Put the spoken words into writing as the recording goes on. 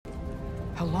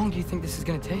How long do you think this is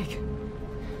gonna take?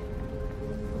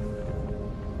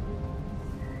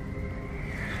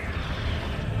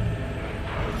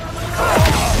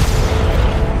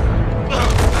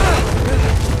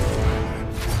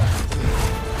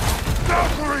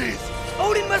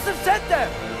 Odin must have sent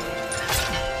them!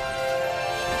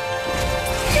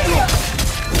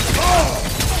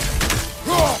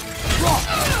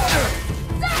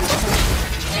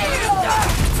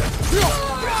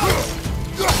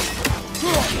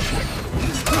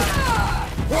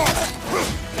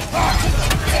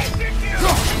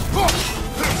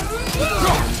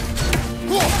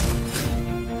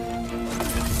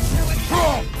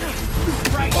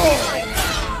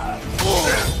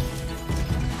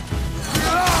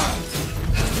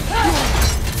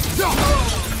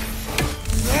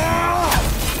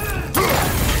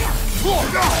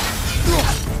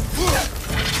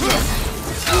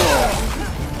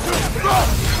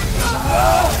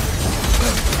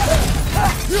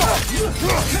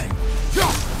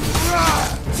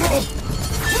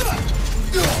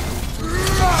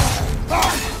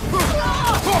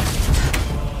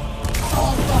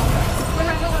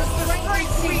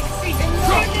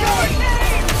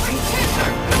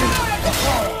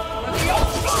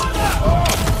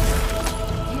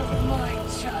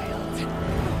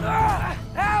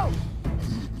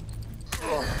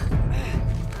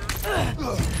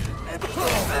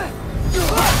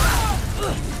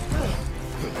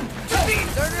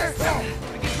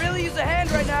 We could really use a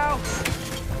hand right now.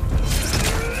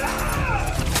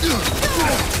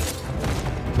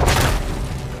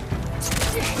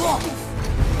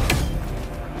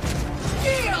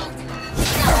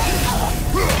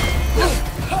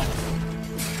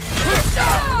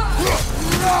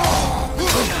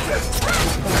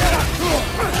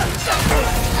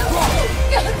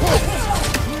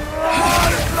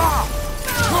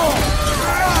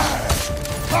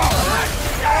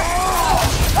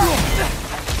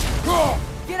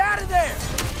 Get out of there!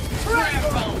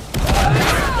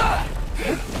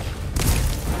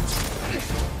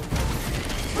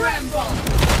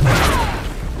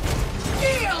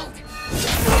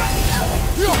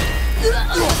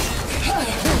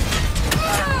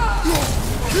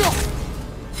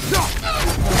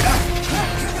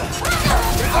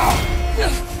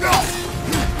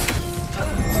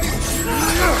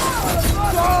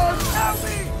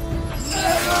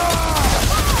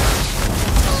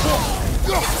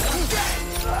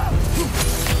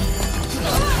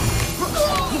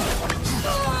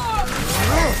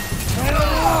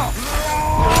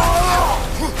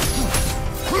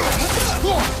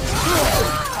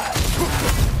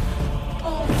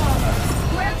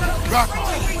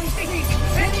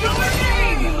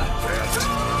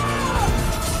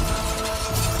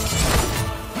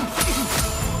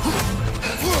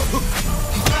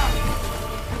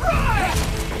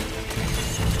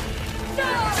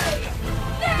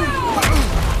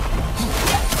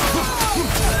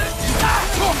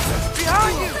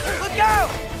 Behind you! Look out!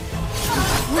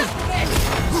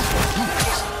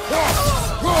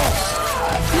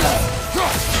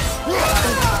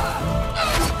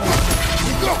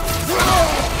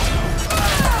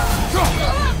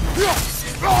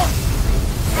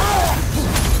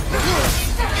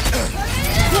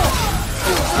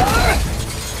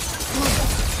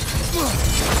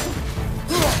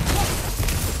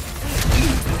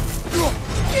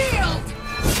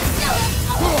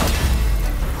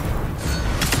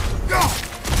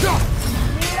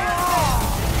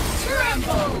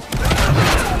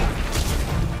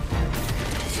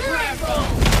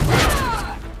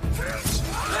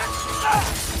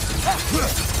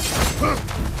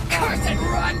 Cursed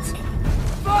runt!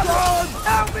 Father,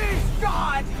 help me!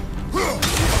 God!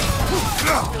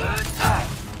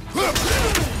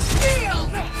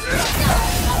 Shield!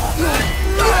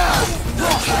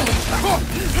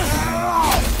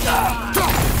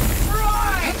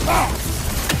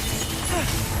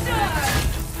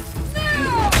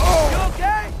 You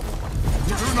okay?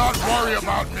 Do not worry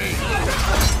about me.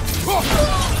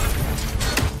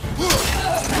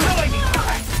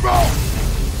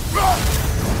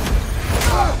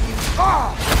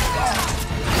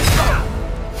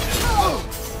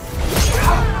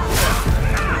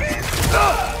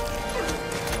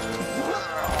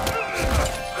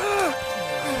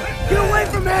 Get away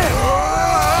from him!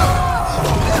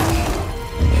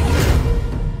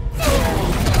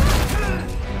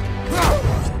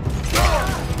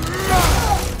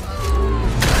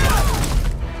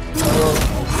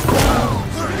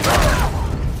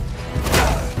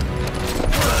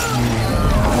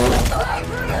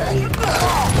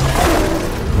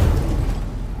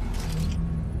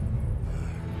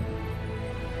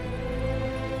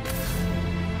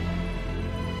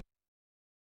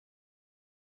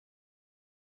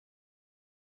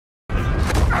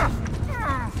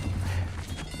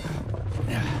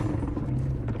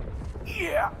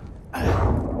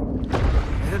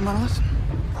 Third monolith?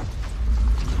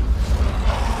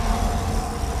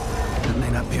 That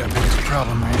may not be our biggest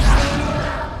problem right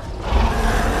now.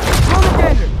 Roll the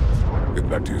gator! Get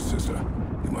back to your sister.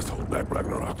 You must hold back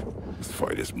Ragnarok. This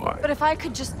fight is mine. But if I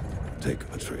could just... Take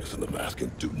Atreus and the mask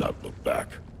and do not look back.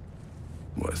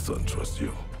 My son trusts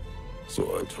you,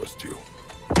 so I trust you.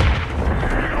 Get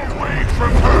away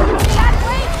from her!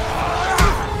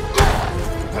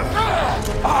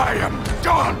 I am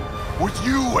done with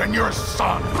you and your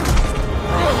son!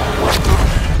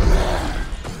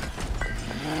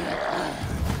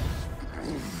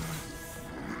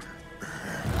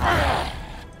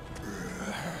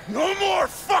 No more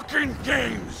fucking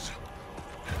games!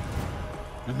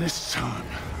 And this time,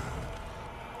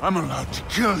 I'm allowed to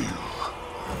kill you.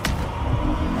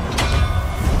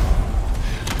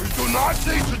 We do not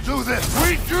need to do this!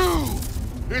 We do!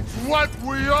 It's what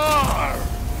we are!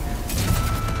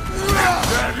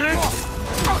 That it?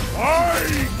 I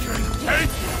can take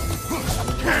it!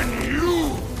 Can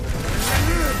you?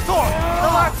 Thor, the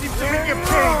lad seems to be in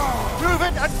pain! Move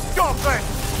it and stop it!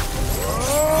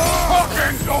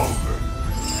 Fucking over!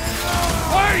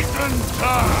 Fight and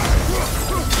die!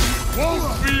 Won't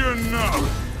be enough!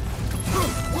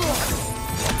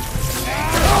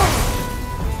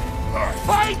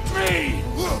 Fight me!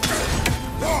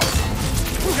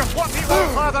 Just what the old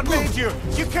father made you!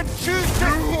 You can choose to...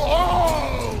 You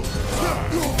all!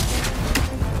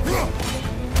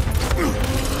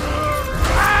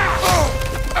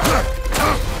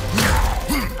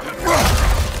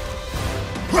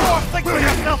 Think for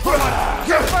yourself for once!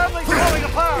 Your family's falling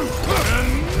apart!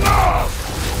 Enough!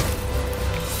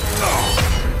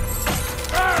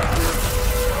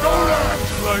 Don't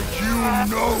act like you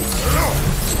know!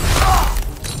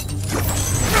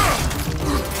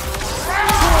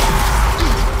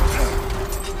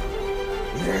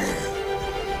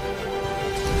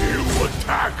 You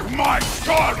attack my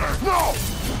daughter! No!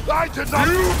 I did not...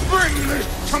 You bring this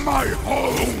to my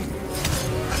home!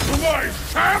 To my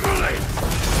family!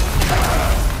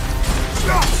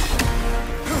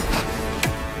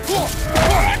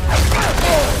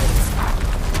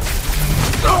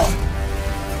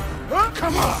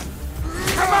 Come on!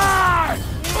 Come on!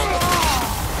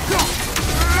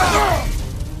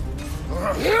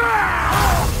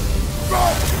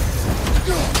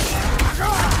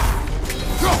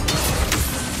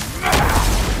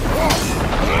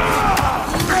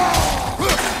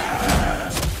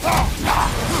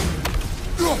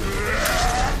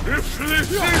 If this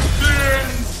is the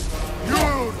end,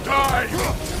 you'll die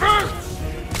first!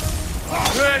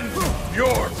 Then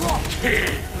you're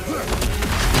king!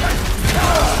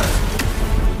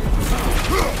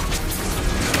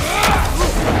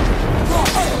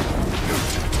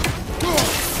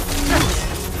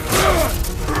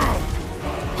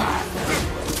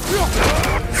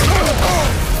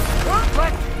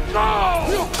 Go!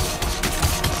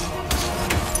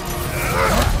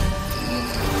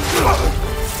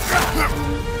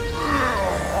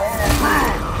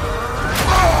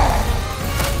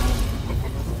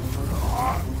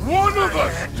 One of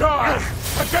us dies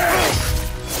again!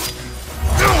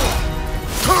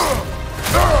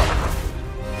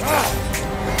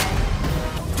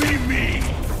 Be me!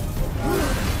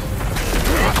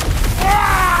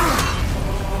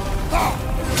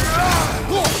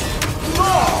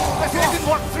 This isn't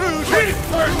what through... Keep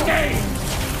her name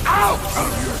out of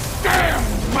your damn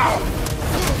mouth!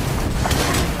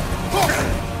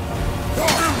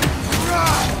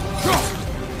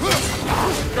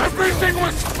 Everything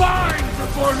was fine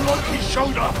before Loki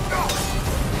showed up!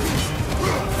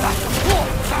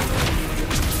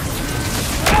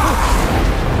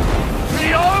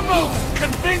 He almost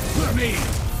convinced me!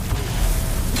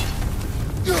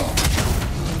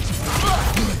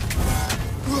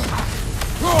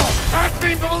 Had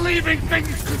me believing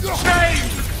things could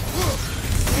change!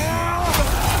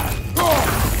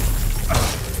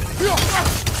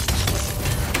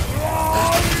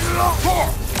 Thor,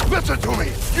 listen to me!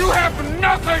 You have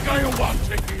nothing I want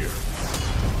to hear!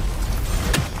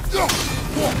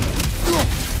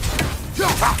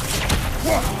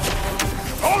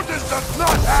 Odin does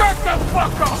not shut the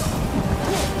fuck up!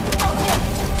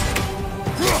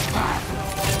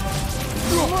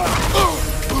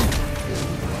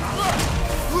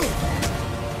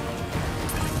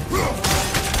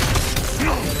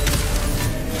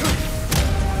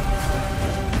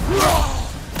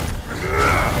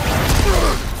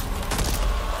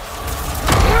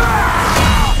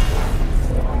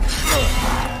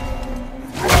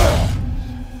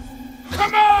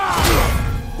 Come on!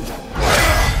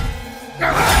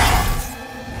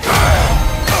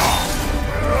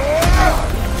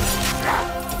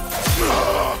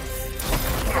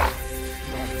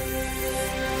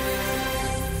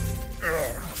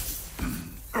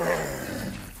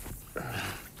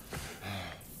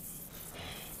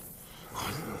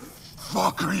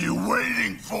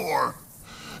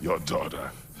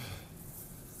 daughter.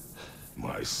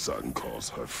 My son calls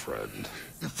her friend.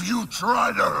 If you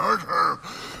try to hurt her...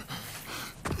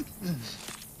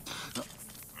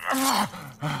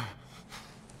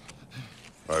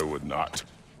 I would not.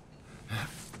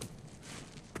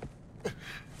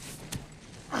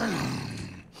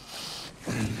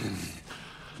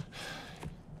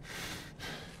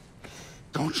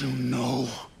 Don't you know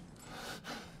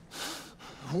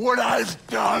what I've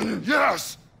done?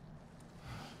 Yes!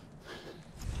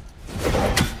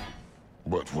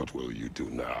 But what will you do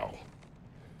now?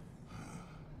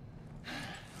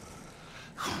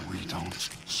 We don't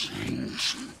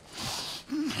change.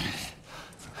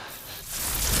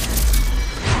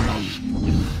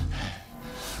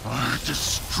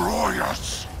 Destroy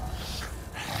us!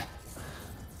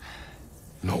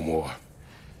 No more.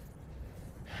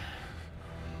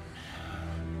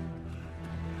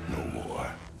 No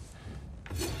more.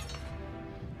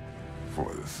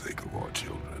 For the sake of our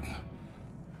children,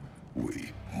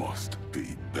 we must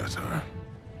be better.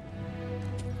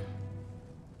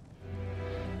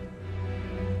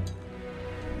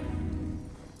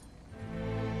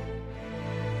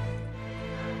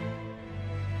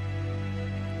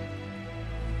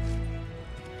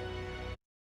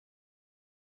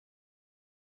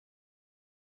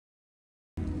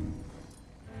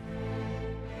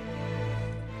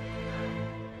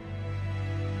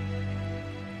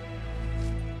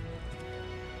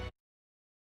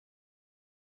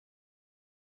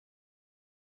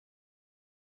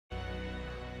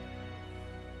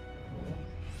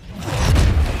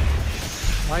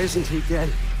 Why isn't he dead?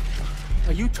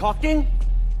 Are you talking?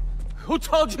 Who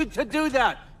told you to do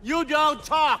that? You don't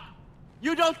talk!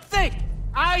 You don't think!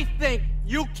 I think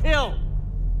you kill!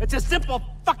 It's a simple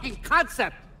fucking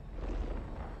concept!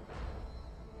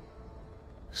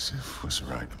 Sif was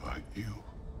right about you.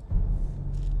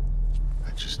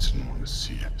 I just didn't want to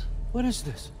see it. What is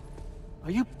this?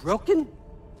 Are you broken?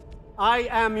 I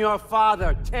am your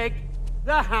father. Take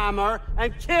the hammer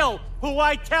and kill who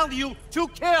I tell you to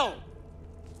kill!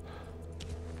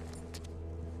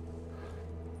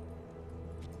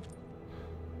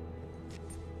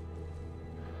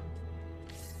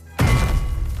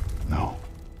 No.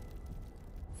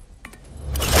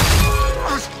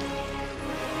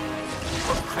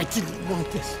 I didn't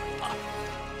want this.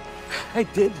 I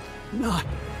did not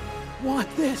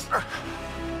want this.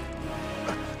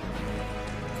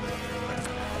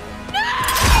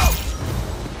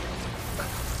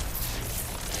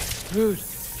 Dude,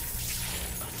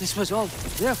 this was all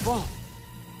their fault.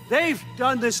 They've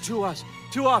done this to us,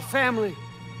 to our family.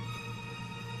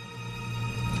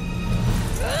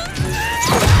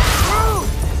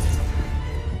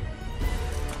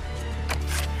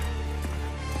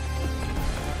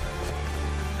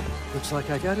 Looks like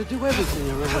I gotta do everything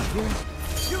around here.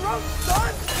 Your own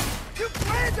son? You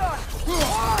planned on!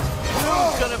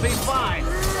 It's gonna be fine.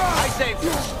 I saved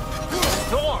you.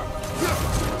 THOR!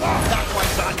 That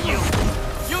one's on you.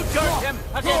 You turned him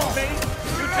against me.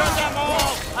 You turned them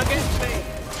all against me.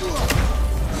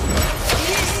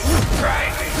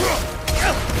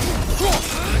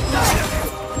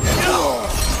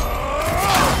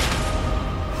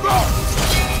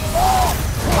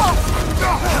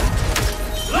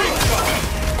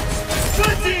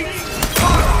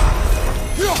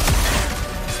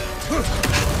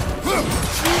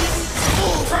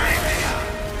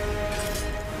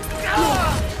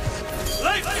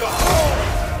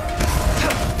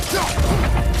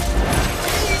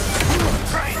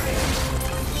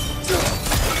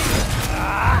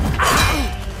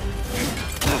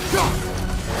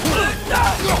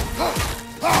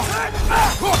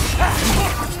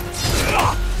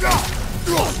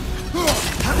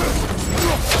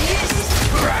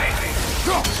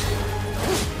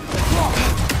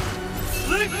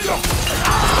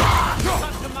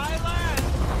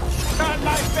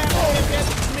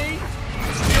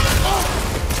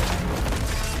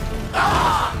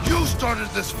 You started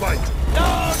this fight!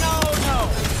 No!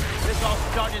 This all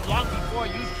started long before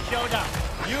you showed up.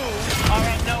 You are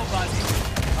a nobody.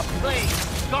 A plague,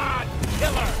 god,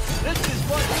 killer. This is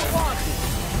what you wanted,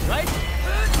 right?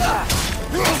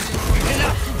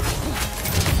 Enough!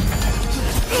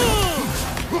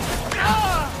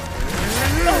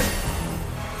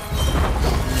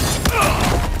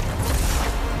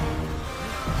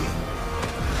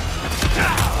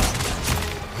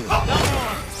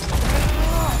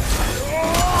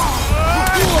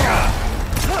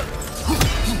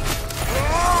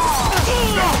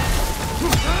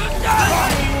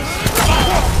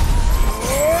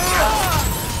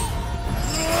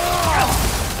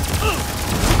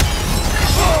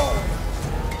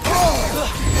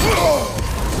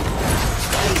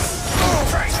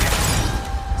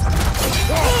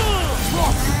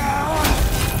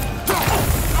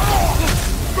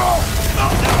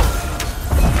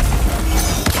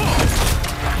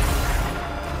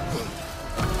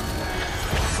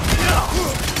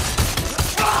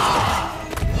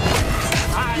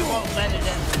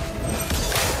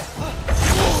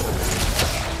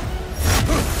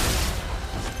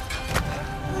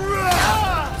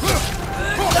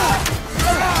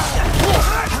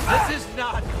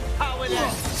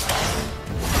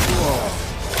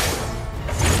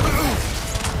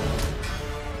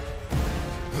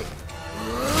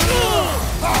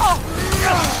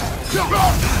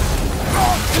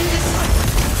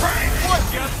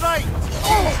 Wait!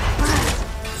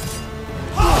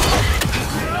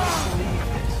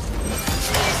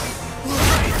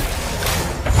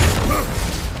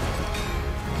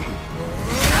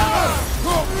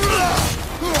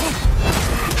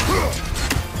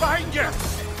 Behind you!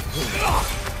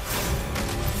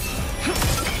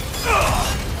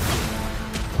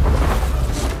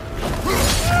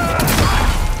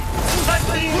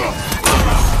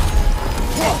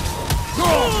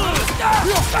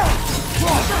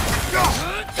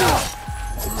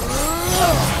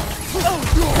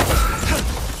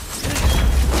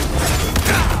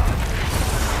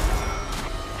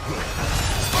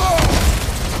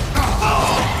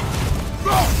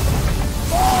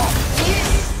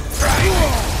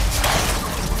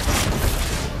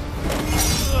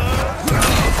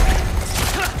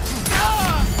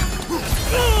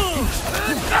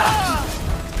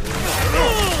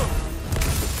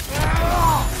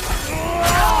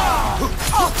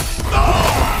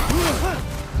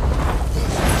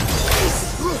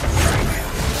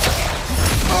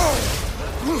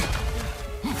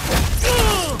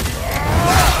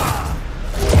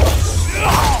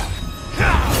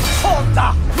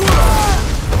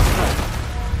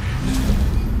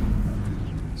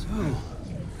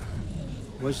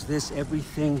 Was this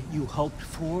everything you hoped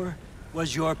for?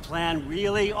 Was your plan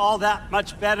really all that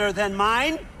much better than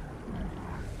mine?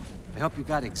 I hope you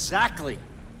got exactly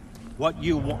what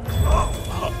you want.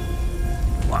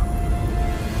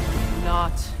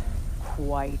 Not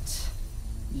quite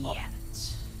yet.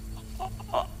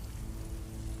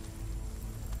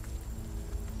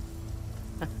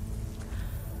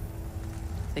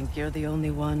 Think you're the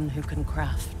only one who can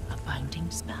craft a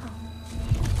binding spell?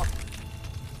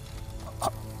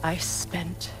 I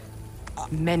spent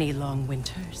many long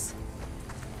winters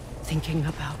thinking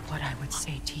about what I would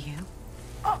say to you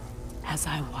as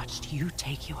I watched you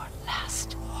take your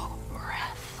last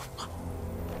breath.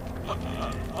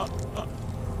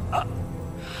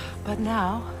 But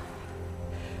now,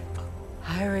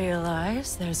 I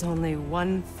realize there's only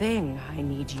one thing I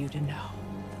need you to know.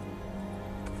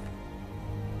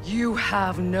 You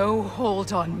have no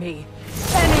hold on me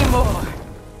anymore!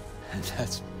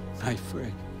 That's my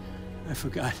frig. I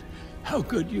forgot how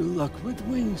good you look with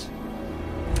wings.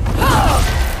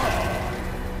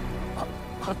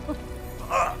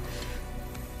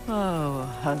 Oh,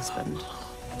 husband.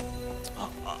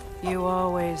 You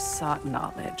always sought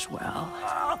knowledge well.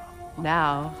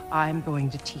 Now, I'm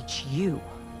going to teach you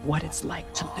what it's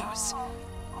like to lose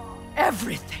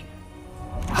everything.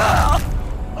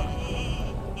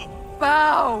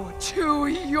 Bow to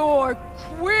your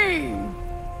queen!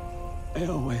 I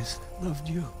always loved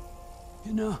you,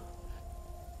 you know?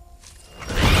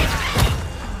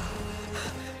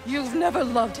 You've never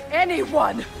loved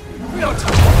anyone!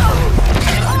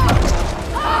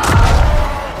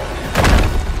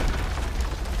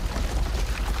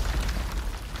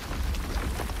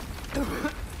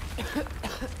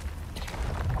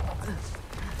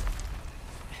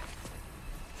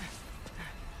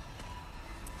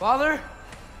 Father?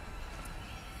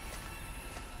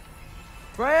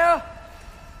 Freya?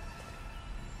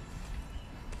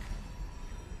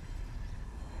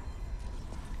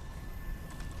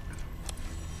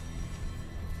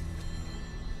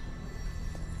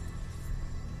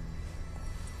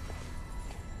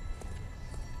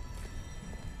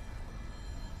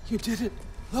 You did it,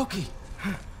 Loki.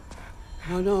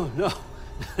 No,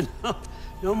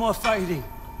 no more fighting.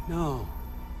 No,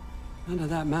 none of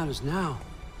that matters now.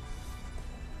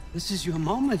 This is your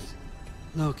moment,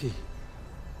 Loki.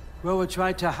 Groa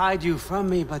tried to hide you from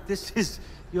me, but this is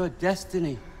your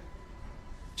destiny.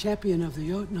 Champion of the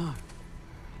Jotnar.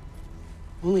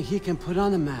 Only he can put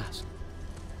on the mask.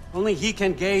 Only he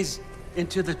can gaze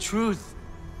into the truth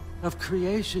of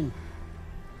creation.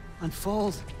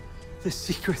 Unfold the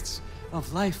secrets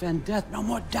of life and death. No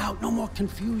more doubt, no more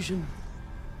confusion.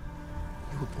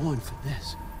 You were born for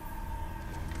this.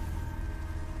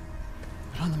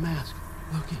 Put on the mask,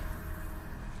 Loki.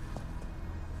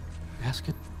 Ask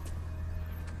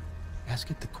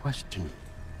it the question.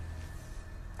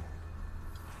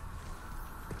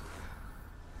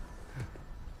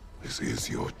 This is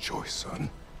your choice, son.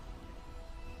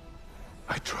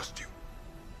 I trust you.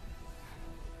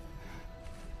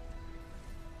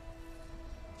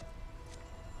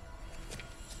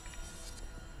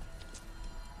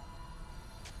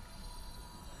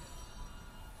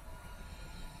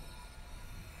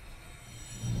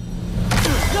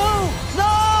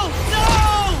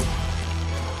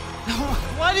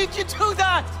 Why did you do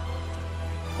that?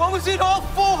 What was it all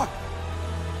for?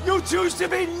 You choose to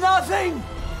be nothing!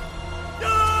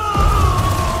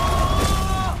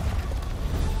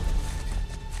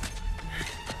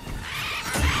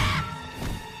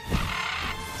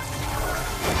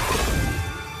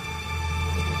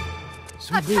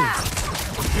 to be.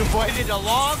 You've waited a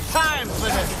long time for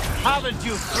this, haven't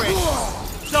you, Chris?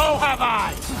 So have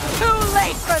I! Too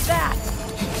late for that!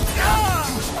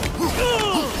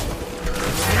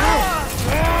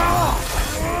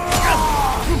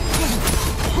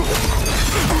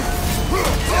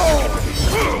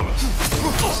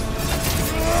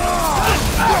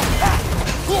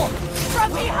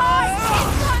 From behind!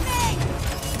 He's coming!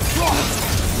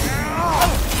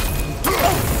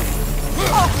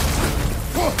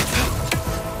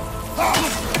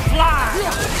 Fly!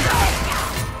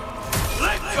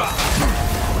 Let go!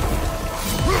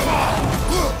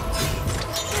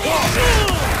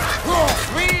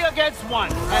 3 against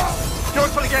 1. And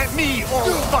Don't forget me,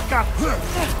 old fucker!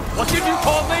 what did you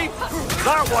call me?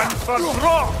 That one's for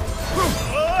draw!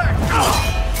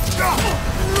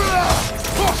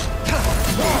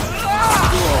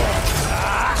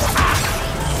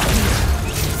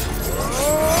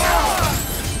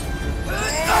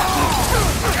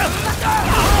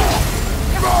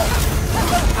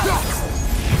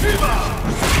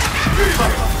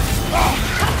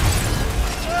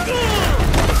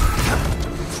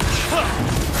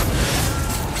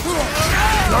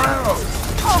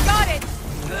 Oh, got it!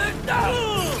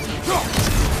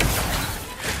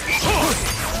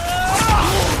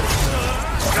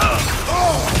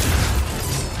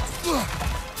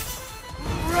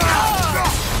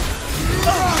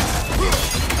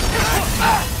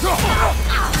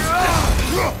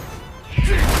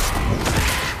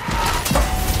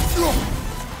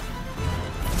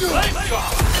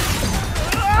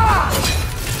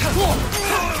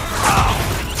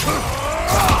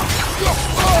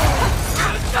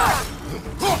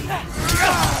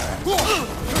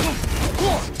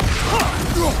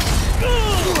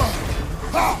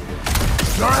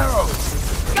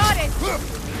 Got it!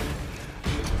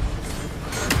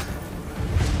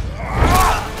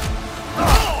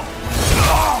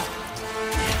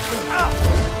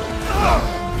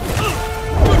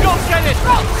 You don't get it!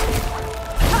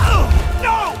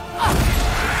 No!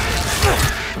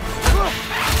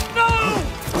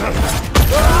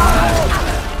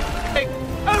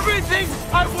 Everything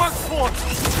I worked for!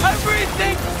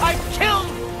 Everything I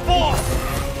killed for!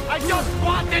 I just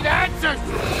wanted answers!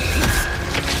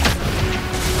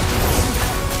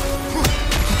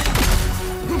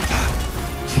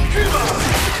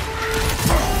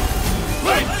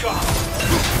 Let's go!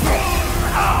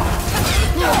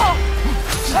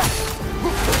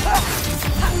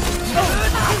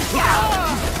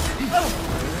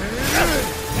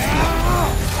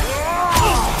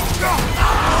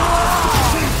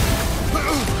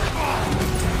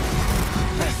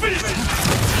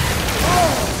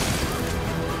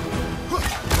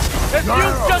 If you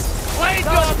just played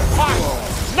your part,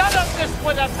 none of this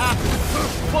would have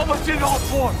happened. What was it all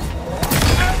for?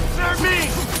 Answer me,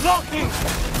 Loki!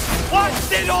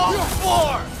 What's it all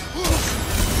for?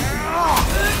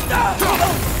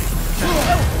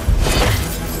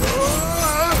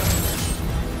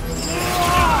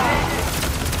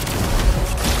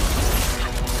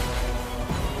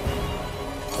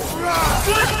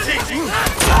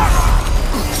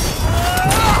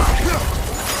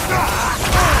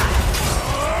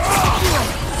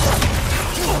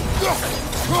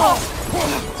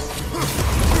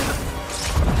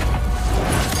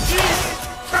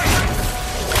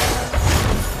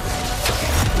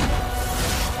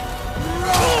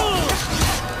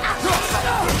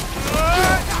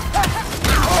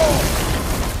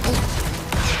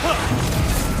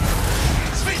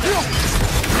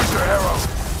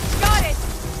 Got it!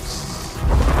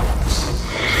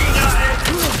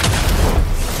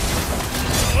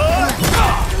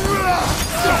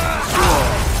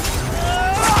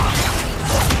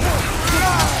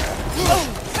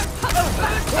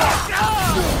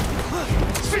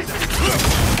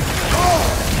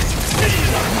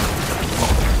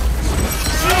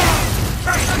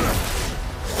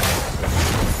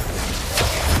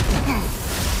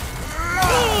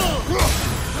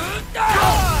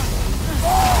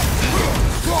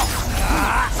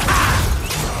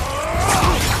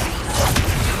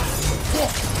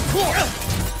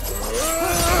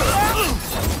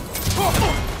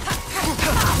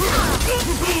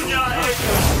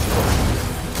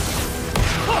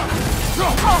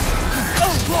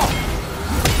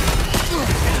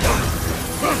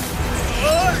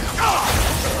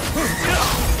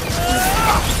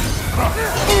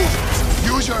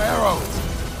 Use your arrow!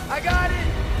 I got it!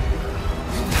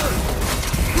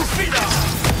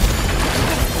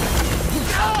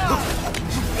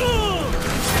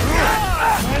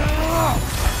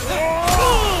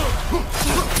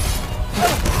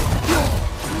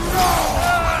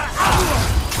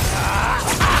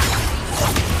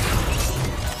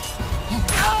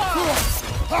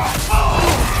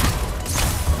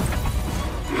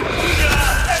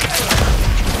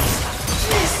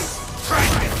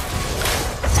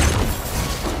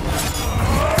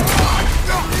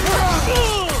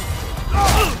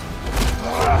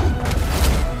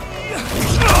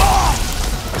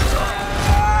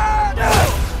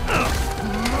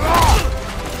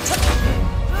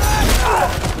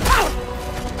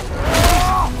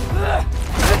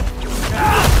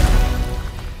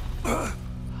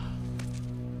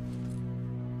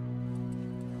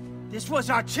 was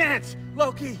our chance,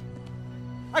 Loki.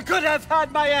 I could have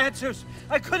had my answers.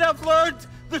 I could have learned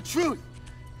the truth.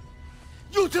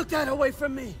 You took that away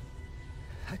from me.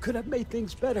 I could have made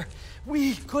things better.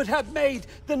 We could have made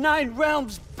the 9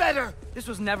 realms better. This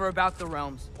was never about the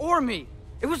realms, or me.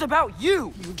 It was about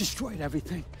you! You destroyed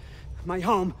everything. My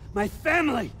home, my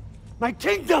family, my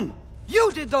kingdom!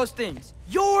 You did those things!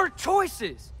 Your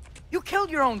choices! You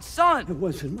killed your own son! It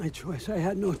wasn't my choice. I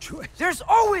had no choice. There's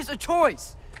always a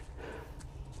choice!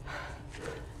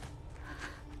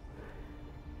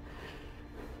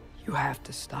 You have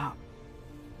to stop.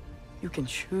 You can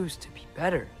choose to be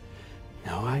better.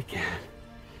 No, I can't.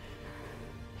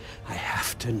 I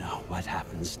have to know what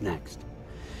happens next.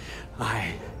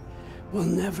 I will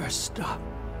never stop.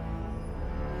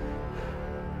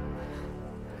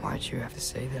 Why'd you have to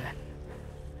say that?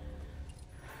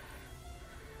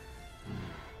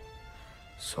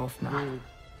 Sofna.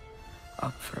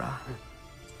 Akfra.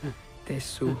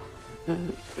 Tesu.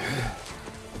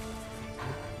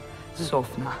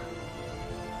 Sofna.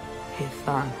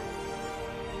 Hethan.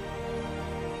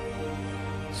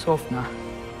 Sofna.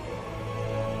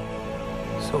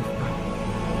 Sofna.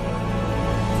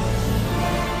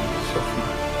 Sofna.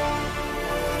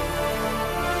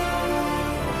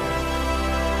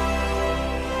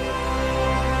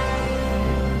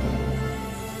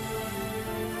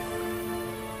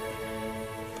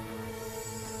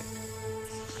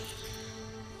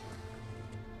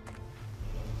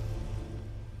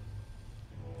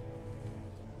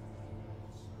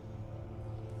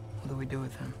 What do we do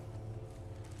with him?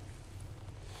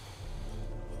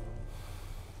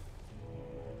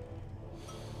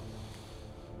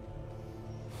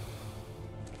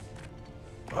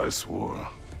 I swore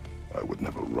I would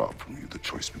never rob from you the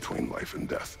choice between life and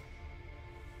death.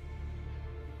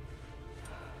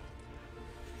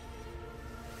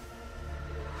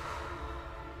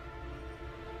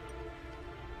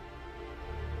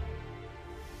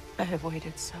 I have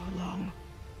waited so long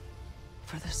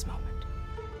for this moment.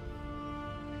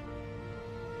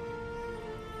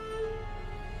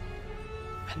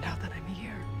 And now that I'm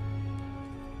here,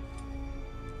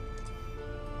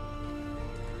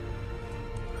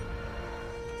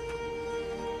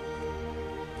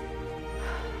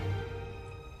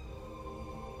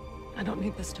 I don't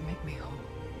need this to make me whole.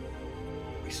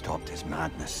 We stopped his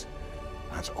madness.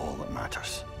 That's all that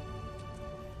matters.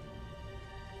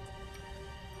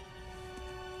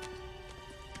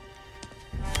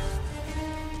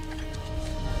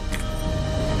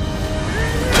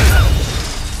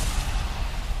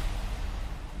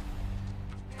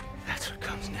 That's what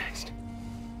comes next.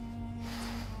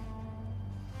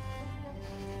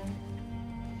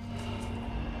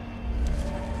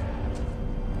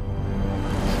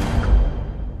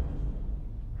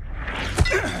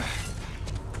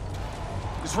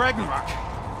 It's Ragnarok.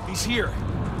 He's here.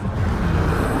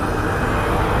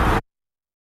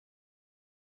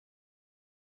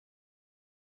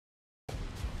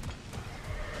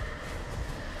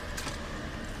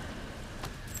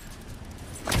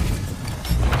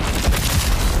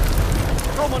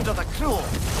 Come under the cruel,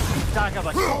 dagger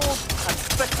the cold, and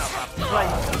spit of the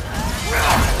flame.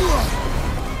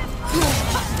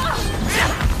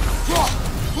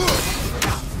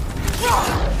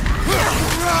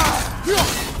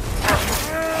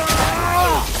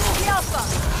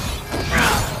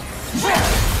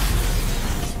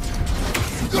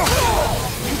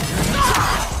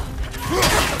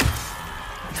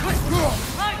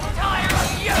 I'm tired of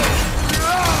you!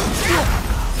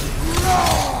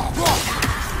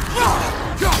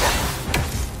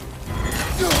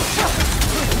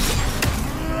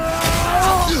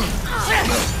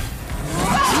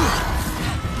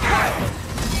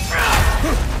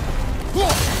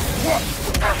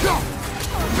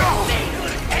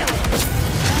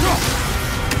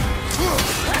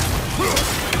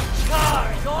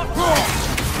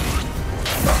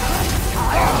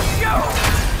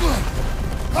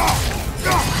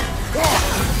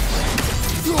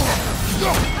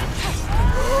 Go!